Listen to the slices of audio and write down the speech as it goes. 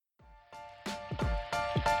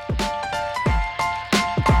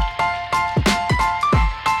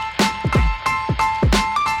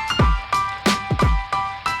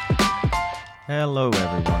Hello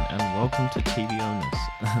everyone and welcome to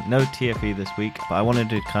TBONUS. No TFE this week, but I wanted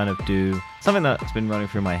to kind of do something that's been running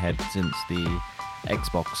through my head since the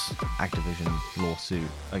Xbox Activision lawsuit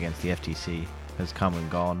against the FTC has come and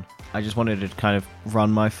gone. I just wanted to kind of run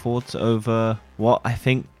my thoughts over what I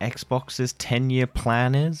think Xbox's 10-year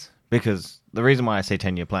plan is. Because the reason why I say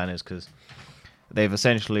 10-year plan is because they've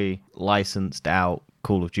essentially licensed out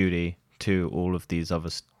Call of Duty to all of these other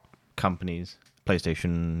companies,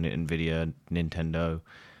 PlayStation, Nvidia, Nintendo,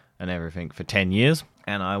 and everything for 10 years.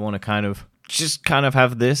 And I want to just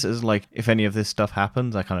have this as like, if any of this stuff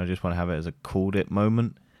happens, I kind of just want to have it as a called it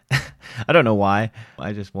moment. I don't know why.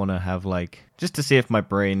 I just want to have just to see if my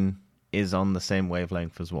brain is on the same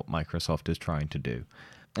wavelength as what Microsoft is trying to do.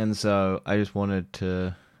 And so I just wanted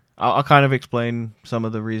to, I'll kind of explain some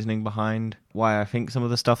of the reasoning behind why I think some of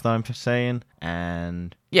the stuff that I'm saying.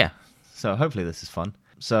 And yeah, so hopefully this is fun.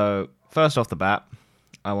 So first off the bat,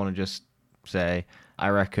 I want to just say I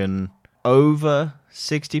reckon over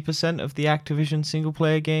 60% of the Activision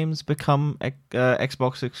single-player games become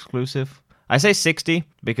Xbox exclusive. I say 60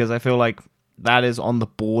 because I feel like that is on the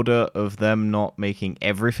border of them not making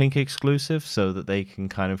everything exclusive so that they can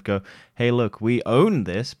kind of go, hey, look, we own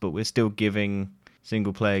this, but we're still giving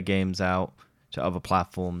single-player games out to other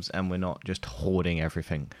platforms and we're not just hoarding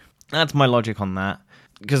everything. That's my logic on that.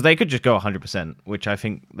 Because they could just go 100%, which I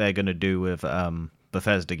think they're going to do with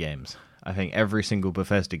Bethesda games. I think every single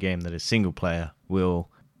Bethesda game that is single-player will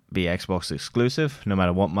be Xbox exclusive, no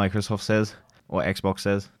matter what Microsoft says or Xbox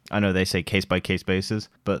says. I know they say case-by-case basis,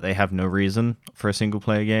 but they have no reason for a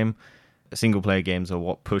single-player game. Single-player games are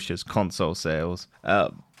what pushes console sales.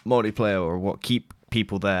 Multiplayer are what keep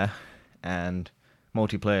people there, and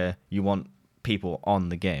multiplayer, you want people on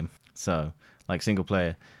the game. So, like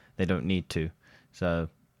single-player, they don't need to. So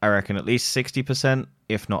I reckon at least 60%,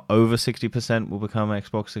 if not over 60%, will become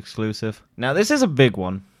Xbox exclusive. Now this is a big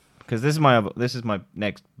one because this is my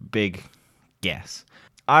next big guess.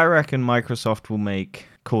 I reckon Microsoft will make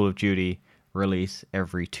Call of Duty release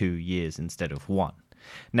every 2 years instead of 1.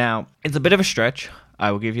 Now it's a bit of a stretch,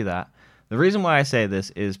 I will give you that. The reason why I say this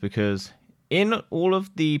is because in all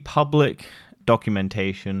of the public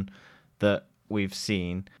documentation that we've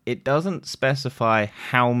seen, it doesn't specify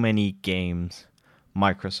how many games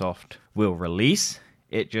Microsoft will release.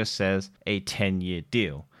 It just says a 10-year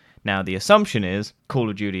deal. Now, the assumption is Call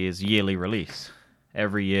of Duty is yearly release.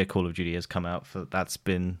 Every year Call of Duty has come out. That's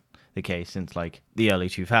been the case since the early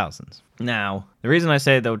 2000s. Now, the reason I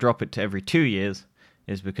say they'll drop it to every 2 years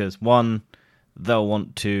is because, one, they'll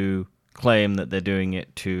want to claim that they're doing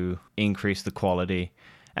it to increase the quality.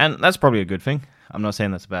 And that's probably a good thing. I'm not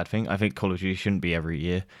saying that's a bad thing. I think Call of Duty shouldn't be every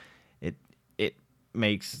year.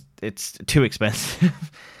 It's too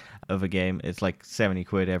expensive of a game. It's like 70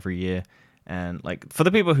 quid every year. And for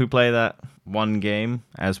the people who play that one game,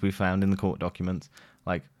 as we found in the court documents,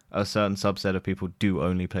 a certain subset of people do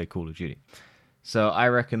only play Call of Duty. So I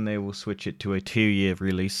reckon they will switch it to a 2-year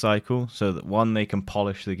release cycle so that, one, they can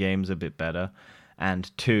polish the games a bit better,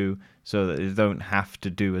 and two, so that they don't have to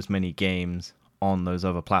do as many games on those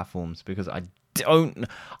other platforms. Because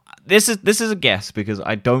this is a guess because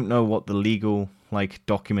I don't know what the legal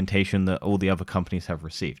documentation that all the other companies have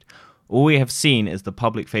received. All we have seen is the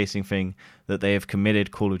public-facing thing that they have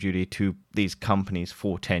committed Call of Duty to these companies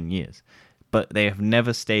for 10 years. But they have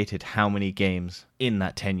never stated how many games in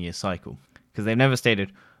that 10-year cycle. Because they've never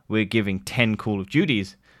stated, we're giving 10 Call of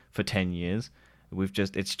Duties for 10 years.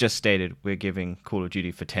 It's just stated, we're giving Call of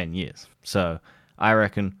Duty for 10 years. So I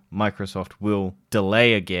reckon Microsoft will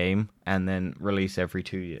delay a game and then release every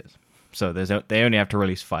 2 years. So they only have to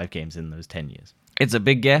release 5 games in those 10 years. It's a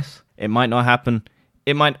big guess. It might not happen.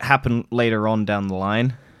 It might happen later on down the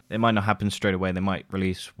line. It might not happen straight away. They might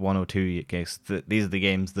release 1 or 2 games. These are the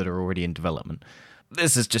games that are already in development.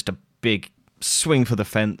 This is just a big swing for the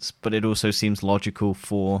fence, but it also seems logical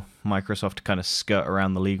for Microsoft to kind of skirt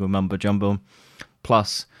around the legal mumbo-jumbo.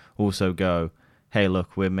 Plus, also go, hey,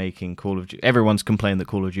 look, we're making Call of Duty. Everyone's complained that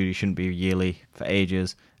Call of Duty shouldn't be yearly for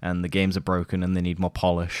ages, and the games are broken and they need more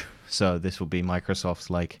polish. So this will be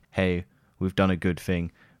Microsoft's hey, we've done a good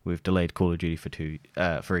thing. We've delayed Call of Duty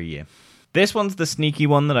for a year. This one's the sneaky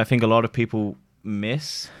one that I think a lot of people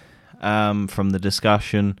miss from the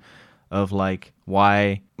discussion of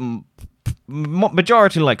why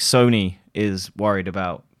majority Sony is worried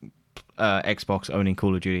about Xbox owning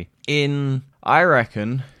Call of Duty. I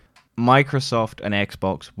reckon Microsoft and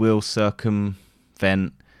Xbox will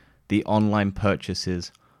circumvent the online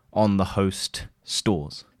purchases on the host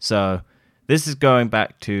stores. So this is going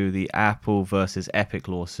back to the Apple versus Epic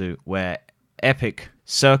lawsuit, where Epic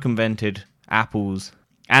circumvented Apple's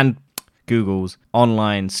and Google's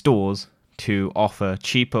online stores to offer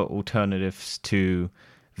cheaper alternatives to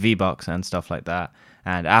V-Bucks and stuff like that,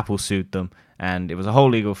 and Apple sued them, and it was a whole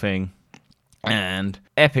legal thing, and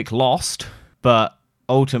Epic lost, but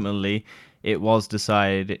ultimately it was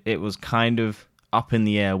decided, it was kind of up in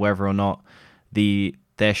the air whether or not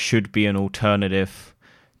there should be an alternative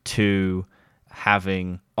to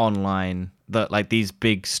having online, like these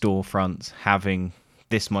big storefronts having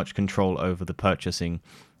this much control over the purchasing,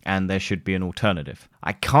 and there should be an alternative.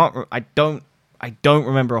 I don't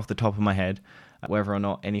remember off the top of my head whether or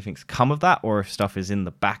not anything's come of that or if stuff is in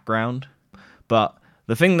the background. But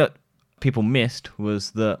the thing that people missed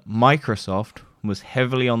was that Microsoft was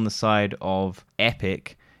heavily on the side of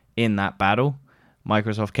Epic in that battle.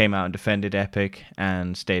 Microsoft came out and defended Epic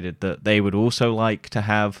and stated that they would also like to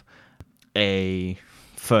have a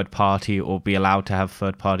third party, or be allowed to have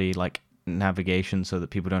third party like navigation, so that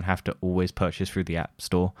people don't have to always purchase through the App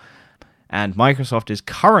Store. And Microsoft is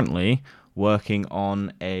currently working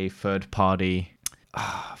on a third party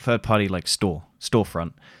like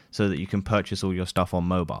storefront, so that you can purchase all your stuff on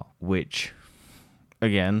mobile, which,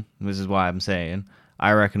 again, this is why I'm saying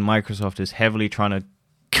I reckon Microsoft is heavily trying to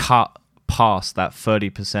cut past that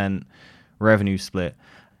 30% revenue split.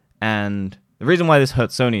 And the reason why this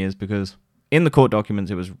hurts Sony is because in the court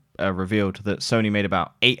documents it was revealed that Sony made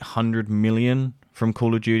about $800 million from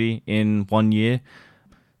Call of Duty in 1 year.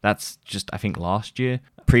 That's just, I think, last year.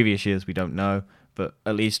 Previous years we don't know, but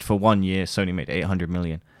at least for 1 year Sony made $800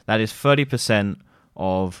 million. That is 30%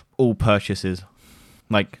 of all purchases,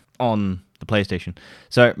 like, on the PlayStation.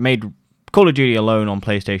 So it made Call of Duty alone on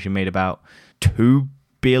PlayStation made about $2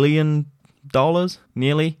 billion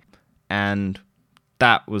nearly, and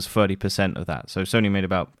that was 30% of that. So Sony made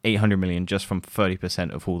about $800 million just from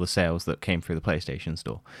 30% of all the sales that came through the PlayStation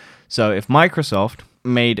Store. So if Microsoft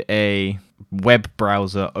made a web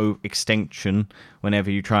browser extension whenever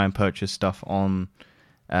you try and purchase stuff on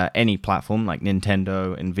any platform, like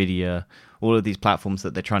Nintendo, Nvidia, all of these platforms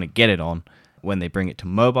that they're trying to get it on, when they bring it to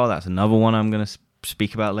mobile, that's another one I'm going to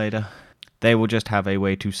speak about later, they will just have a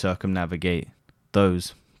way to circumnavigate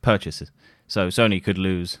those purchases. So Sony could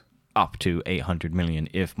lose up to $800 million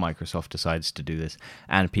if Microsoft decides to do this,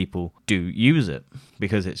 and people do use it,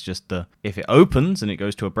 because it's just if it opens and it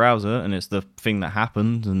goes to a browser and it's the thing that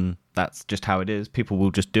happens and that's just how it is, people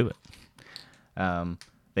will just do it.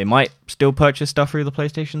 They might still purchase stuff through the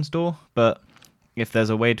PlayStation Store, but if there's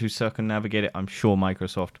a way to circumnavigate it, I'm sure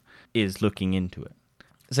Microsoft is looking into it.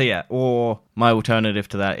 So yeah, or my alternative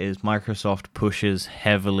to that is Microsoft pushes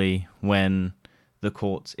heavily when the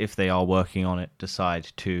courts, if they are working on it, decide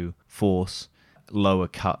to force lower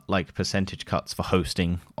percentage cuts for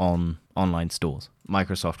hosting on online stores.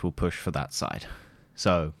 Microsoft will push for that side.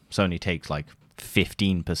 So Sony takes like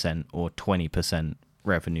 15% or 20%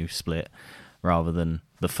 revenue split rather than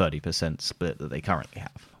the 30% split that they currently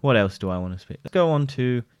have. What else do I want to speak? Let's go on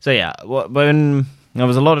to... So yeah, when there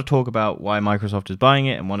was a lot of talk about why Microsoft is buying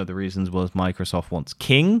it, and one of the reasons was Microsoft wants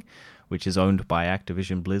King, which is owned by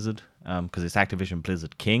Activision Blizzard, because it's Activision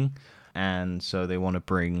Blizzard King, and so they want to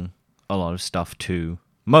bring a lot of stuff to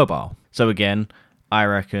mobile. So again, I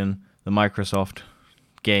reckon the Microsoft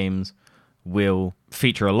games will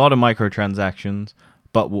feature a lot of microtransactions,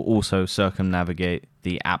 but will also circumnavigate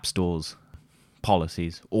the App Store's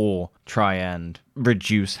policies, or try and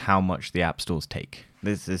reduce how much the App Stores take.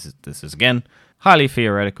 This is again highly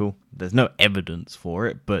theoretical. There's no evidence for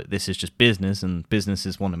it, but this is just business, and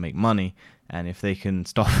businesses want to make money, and if they can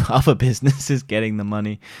stop other businesses getting the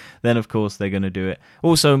money, then of course they're going to do it.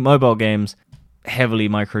 Also, mobile games, heavily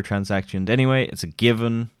microtransactioned anyway, it's a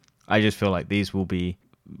given. I just feel like these will be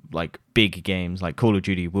like big games, like Call of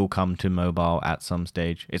Duty will come to mobile at some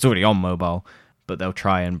stage. It's already on mobile, but they'll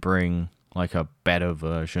try and bring like a better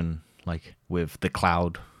version, like with the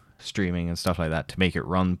cloud streaming and stuff like that, to make it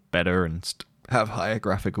run better and have higher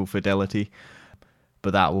graphical fidelity.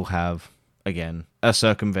 But that will have, again, a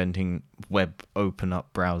circumventing web open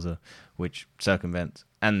up browser, which circumvents.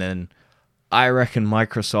 And then I reckon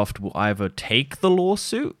Microsoft will either take the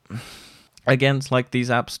lawsuit against like these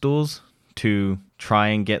app stores to try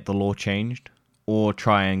and get the law changed, or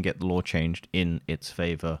try and get the law changed in its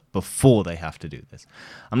favor before they have to do this.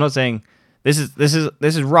 I'm not saying this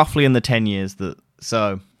is roughly in the 10 years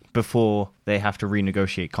before they have to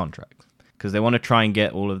renegotiate contracts, because they want to try and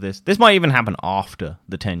get all of this. This might even happen after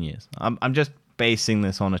the 10 years. I'm just basing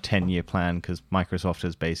this on a 10-year plan, because Microsoft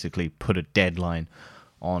has basically put a deadline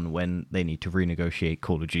on when they need to renegotiate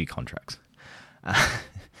Call of Duty contracts.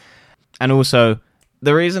 And also,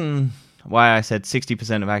 the reason why I said 60%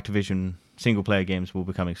 of Activision single-player games will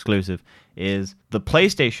become exclusive is the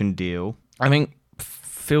PlayStation deal. I think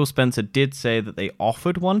Phil Spencer did say that they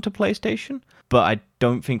offered one to PlayStation, but I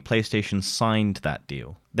don't think PlayStation signed that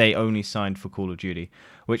deal. They only signed for Call of Duty,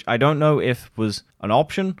 which I don't know if was an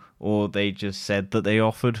option or they just said that they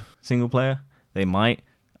offered single player. They might.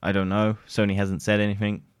 I don't know. Sony hasn't said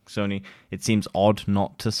anything. Sony, it seems odd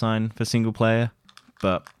not to sign for single player,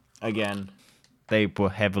 but again, they were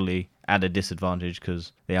heavily at a disadvantage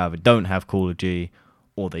because they either don't have Call of Duty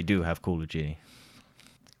or they do have Call of Duty.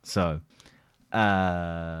 So,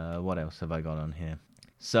 what else have I got on here?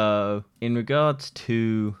 So, in regards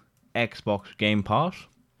to Xbox Game Pass,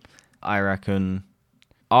 I reckon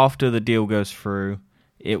after the deal goes through,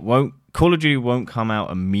 Call of Duty won't come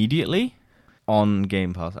out immediately on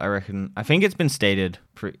Game Pass. I think it's been stated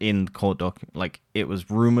in court document, like it was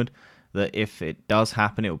rumored that if it does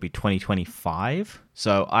happen, it will be 2025.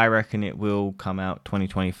 So I reckon it will come out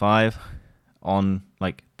 2025 on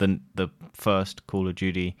like the first Call of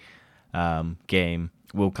Duty game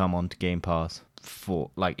will come onto Game Pass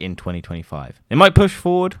for like in 2025. It might push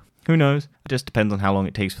forward. Who knows? It just depends on how long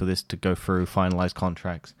it takes for this to go through, finalize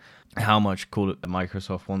contracts, how much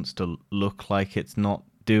Microsoft wants to look like it's not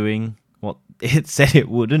doing what it said it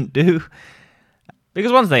wouldn't do.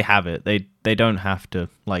 Because once they have it, they don't have to,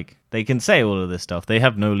 like, they can say all of this stuff. They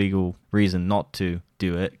have no legal reason not to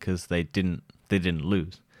do it because they didn't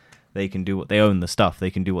lose. They can do what they own the stuff.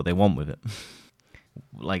 They can do what they want with it.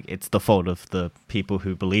 Like, it's the fault of the people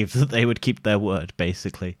who believe that they would keep their word,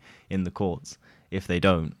 basically, in the courts if they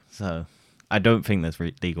don't. So I don't think there's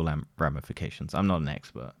legal ramifications. I'm not an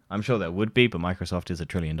expert. I'm sure there would be, but Microsoft is a $1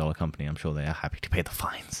 trillion company. I'm sure they are happy to pay the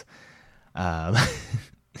fines.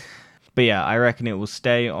 But yeah, I reckon it will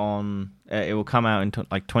stay on. It will come out in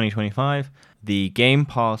like 2025. The Game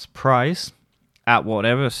Pass price at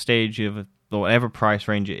whatever stage of whatever price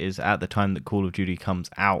range it is at the time that Call of Duty comes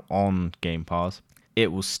out on Game Pass,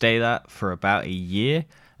 it will stay that for about a year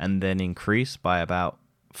and then increase by about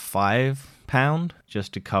 £5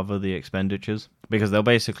 just to cover the expenditures, because they'll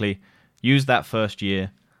basically use that first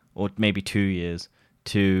year or maybe 2 years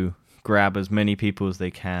to grab as many people as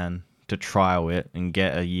they can to trial it and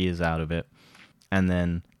get a year's out of it, and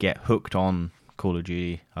then get hooked on Call of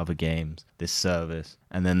Duty, other games, this service,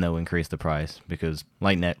 and then they'll increase the price because,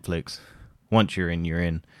 like Netflix, once you're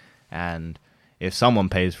in, and if someone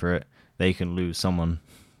pays for it, they can lose someone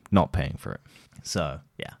not paying for it. So,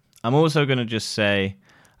 yeah. I'm also going to just say,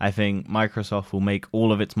 I think Microsoft will make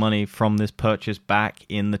all of its money from this purchase back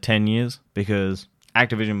in the 10 years, because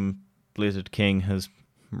Activision Blizzard King has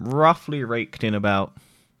roughly raked in about,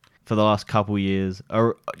 for the last couple years,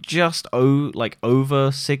 just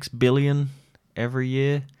over 6 billion every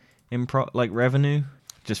year in revenue,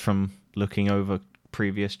 just from looking over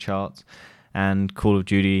previous charts. And Call of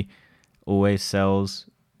Duty always sells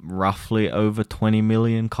roughly over 20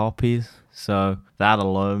 million copies, so that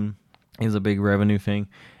alone is a big revenue thing.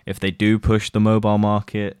 If they do push the mobile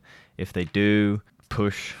market, if they do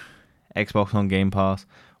push Xbox on Game Pass,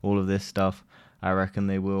 all of this stuff, I reckon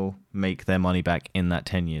they will make their money back in that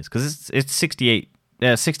 10 years. Because it's 69,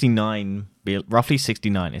 roughly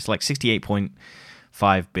 69. It's like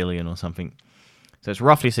 68.5 billion or something. So it's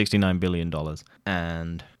roughly $69 billion.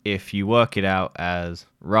 And if you work it out as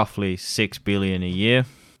roughly 6 billion a year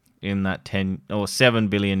in that 10, or 7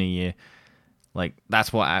 billion a year, like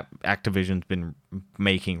that's what Activision's been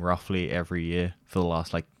making roughly every year for the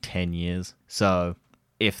last like 10 years. So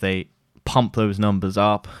if they pump those numbers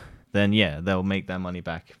up, then yeah, they'll make their money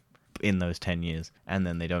back in those 10 years. And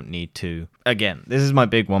then they don't need to. Again, this is my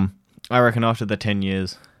big one. I reckon after the 10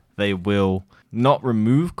 years, they will not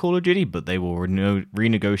remove Call of Duty, but they will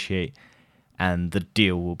renegotiate, and the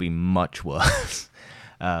deal will be much worse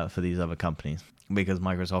for these other companies, because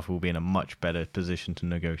Microsoft will be in a much better position to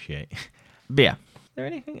negotiate. But yeah, is there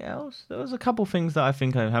anything else? There was a couple things that I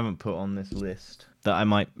think I haven't put on this list that I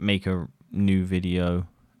might make a new video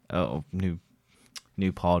or new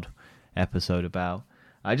pod episode about.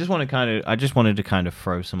 I just wanted to kind of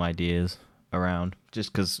throw some ideas around,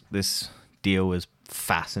 just because this deal is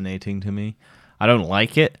fascinating to me. I don't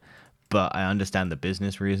like it, but I understand the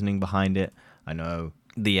business reasoning behind it. I know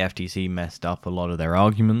the FTC messed up a lot of their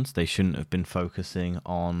arguments. They shouldn't have been focusing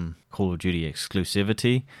on Call of Duty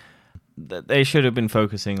exclusivity. They should have been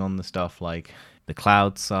focusing on the stuff like the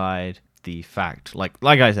cloud side, the fact, like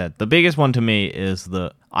I said, the biggest one to me is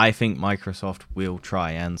that I think Microsoft will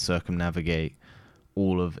try and circumnavigate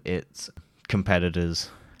all of its competitors'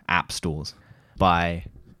 app stores by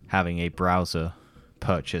having a browser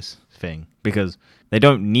purchase thing, because they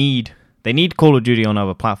need Call of Duty on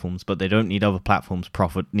other platforms, but they don't need other platforms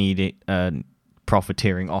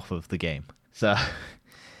profiteering off of the game. So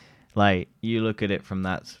like, you look at it from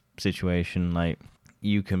that situation. Like,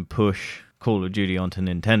 you can push Call of Duty onto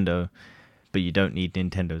Nintendo, but you don't need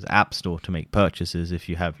Nintendo's App Store to make purchases if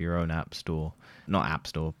you have your own App Store. Not App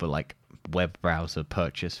Store, but like web browser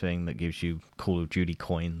purchase thing that gives you Call of Duty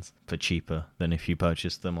coins for cheaper than if you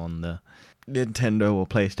purchase them on the Nintendo or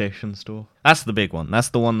PlayStation Store. That's the big one. That's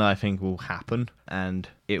the one that I think will happen, and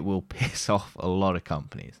it will piss off a lot of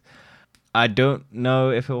companies. I don't know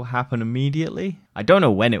if it will happen immediately. I don't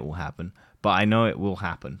know when it will happen, but I know it will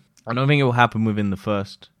happen. I don't think it will happen within the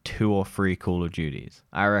first 2 or 3 Call of Duties.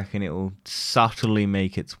 I reckon it will subtly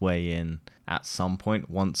make its way in at some point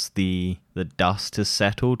once the dust has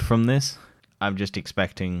settled from this. I'm just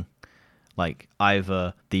expecting like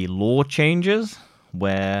either the law changes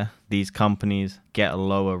where these companies get a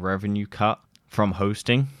lower revenue cut from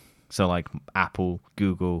hosting. So like Apple,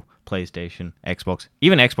 Google, PlayStation, Xbox,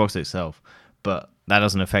 even Xbox itself. But that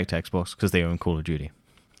doesn't affect Xbox because they own Call of Duty.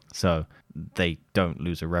 So they don't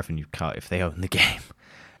lose a revenue cut if they own the game.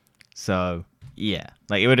 So yeah,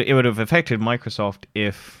 like it would have affected Microsoft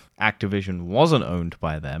if Activision wasn't owned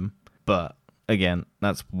by them. But again,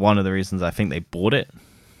 that's one of the reasons I think they bought it,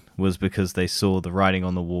 was because they saw the writing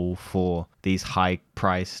on the wall for these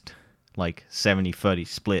high-priced, like 70-30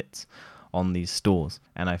 splits on these stores.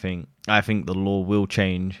 And I think the law will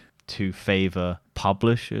change to favor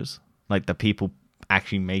publishers, like the people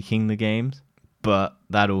actually making the games. But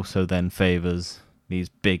that also then favors these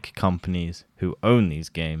big companies who own these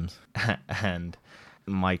games, and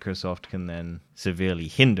Microsoft can then severely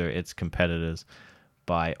hinder its competitors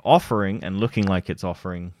by offering and looking like it's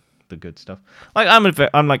offering the good stuff. Like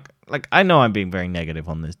I know I'm being very negative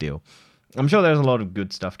on this deal. I'm sure there's a lot of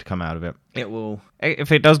good stuff to come out of it. It will,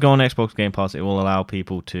 if it does go on Xbox Game Pass, it will allow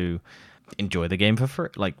people to enjoy the game for free,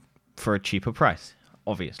 like for a cheaper price.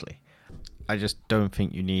 Obviously, I just don't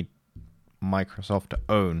think you need Microsoft to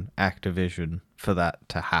own Activision for that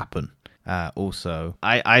to happen. Also,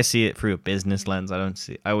 I see it through a business lens. I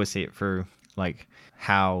always see it through like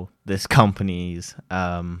how this company's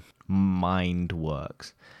mind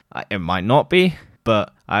works. It might not be,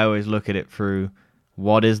 but I always look at it through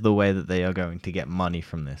what is the way that they are going to get money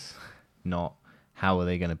from this, not how are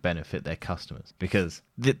they going to benefit their customers. Because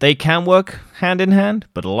they can work hand in hand,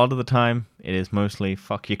 but a lot of the time it is mostly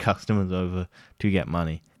fuck your customers over to get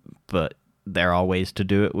money. But there are ways to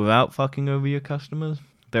do it without fucking over your customers.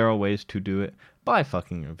 There are ways to do it by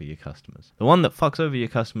fucking over your customers. The one that fucks over your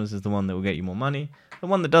customers is the one that will get you more money. The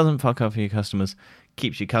one that doesn't fuck over your customers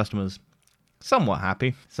keeps your customers somewhat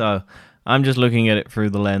happy. So I'm just looking at it through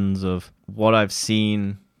the lens of what I've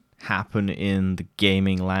seen happen in the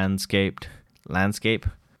gaming landscape.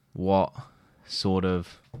 What sort of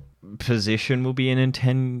position will be in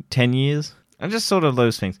 10 years. And just sort of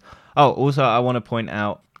those things. Oh, also I want to point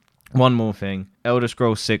out one more thing. Elder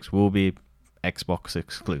Scrolls 6 will be Xbox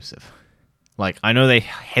exclusive. Like, I know they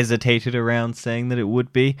hesitated around saying that it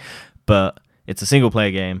would be, but it's a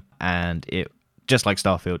single-player game, and it, just like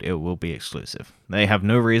Starfield, it will be exclusive. They have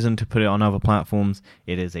no reason to put it on other platforms.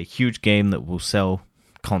 It is a huge game that will sell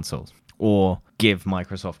consoles or give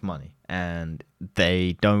Microsoft money, and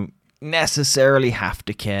they don't necessarily have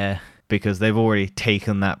to care because they've already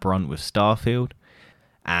taken that brunt with Starfield,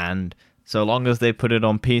 and so long as they put it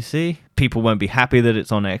on PC, people won't be happy that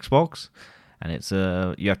it's on Xbox, and it's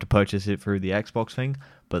you have to purchase it through the Xbox thing,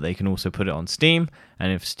 but they can also put it on Steam,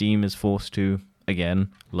 and if Steam is forced to, again,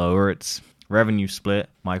 lower its revenue split,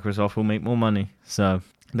 Microsoft will make more money. So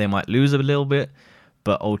they might lose a little bit,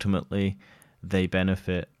 but ultimately they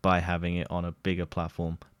benefit by having it on a bigger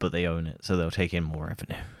platform, but they own it, so they'll take in more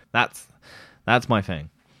revenue. That's my thing.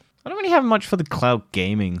 I don't really have much for the cloud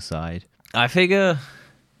gaming side. I figure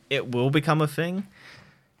it will become a thing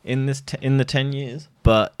in the 10 years,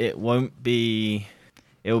 but it won't be.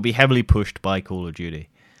 It will be heavily pushed by Call of Duty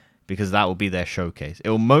because that will be their showcase. It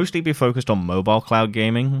will mostly be focused on mobile cloud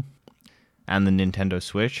gaming and the Nintendo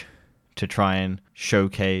Switch to try and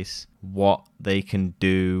showcase what they can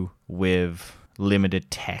do with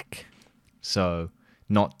limited tech. So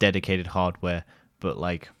not dedicated hardware, but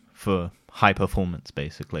like for high performance,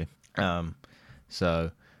 basically.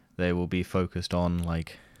 So they will be focused on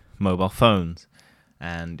like mobile phones,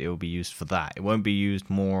 and it will be used for that. It won't be used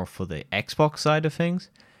more for the Xbox side of things.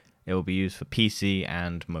 It will be used for PC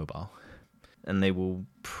and mobile. And they will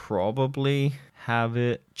probably have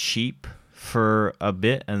it cheap for a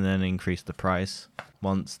bit and then increase the price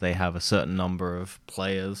once they have a certain number of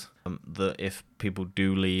players. That if people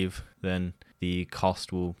do leave, then the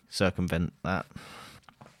cost will circumvent that.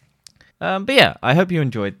 But yeah, I hope you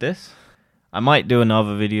enjoyed this. I might do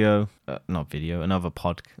another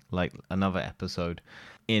another episode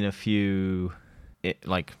in a few,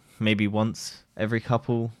 maybe once every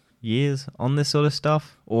couple years on this sort of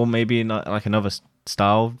stuff, or maybe not like another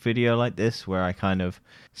style video like this where I kind of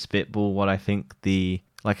spitball what I think a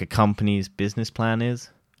company's business plan is.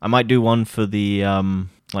 I might do one for the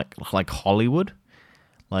like Hollywood,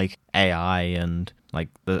 like AI and like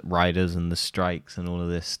the writers and the strikes and all of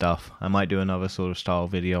this stuff. I might do another sort of style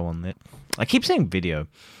video on it. I keep saying video.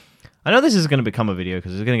 I know this is going to become a video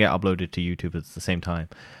because it's going to get uploaded to YouTube at the same time,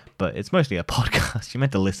 but it's mostly a podcast. You're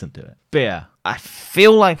meant to listen to it. But yeah, I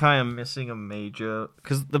feel like I am missing a major...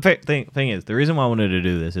 Because the thing is, the reason why I wanted to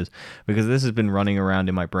do this is because this has been running around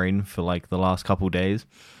in my brain for like the last couple days,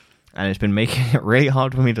 and it's been making it really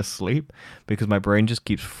hard for me to sleep because my brain just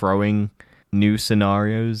keeps throwing new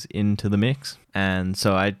scenarios into the mix. And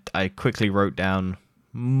so I quickly wrote down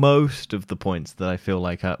most of the points that I feel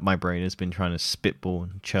like my brain has been trying to spitball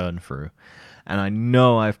and churn through. And I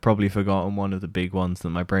know I've probably forgotten one of the big ones that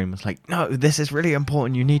my brain was like, no, this is really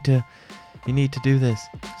important. You need to do this.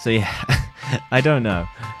 So yeah, I don't know.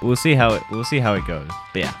 We'll see how it goes.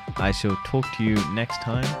 But yeah, I shall talk to you next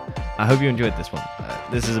time. I hope you enjoyed this one.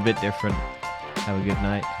 This is a bit different. Have a good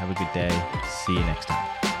night. Have a good day. See you next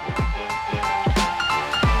time.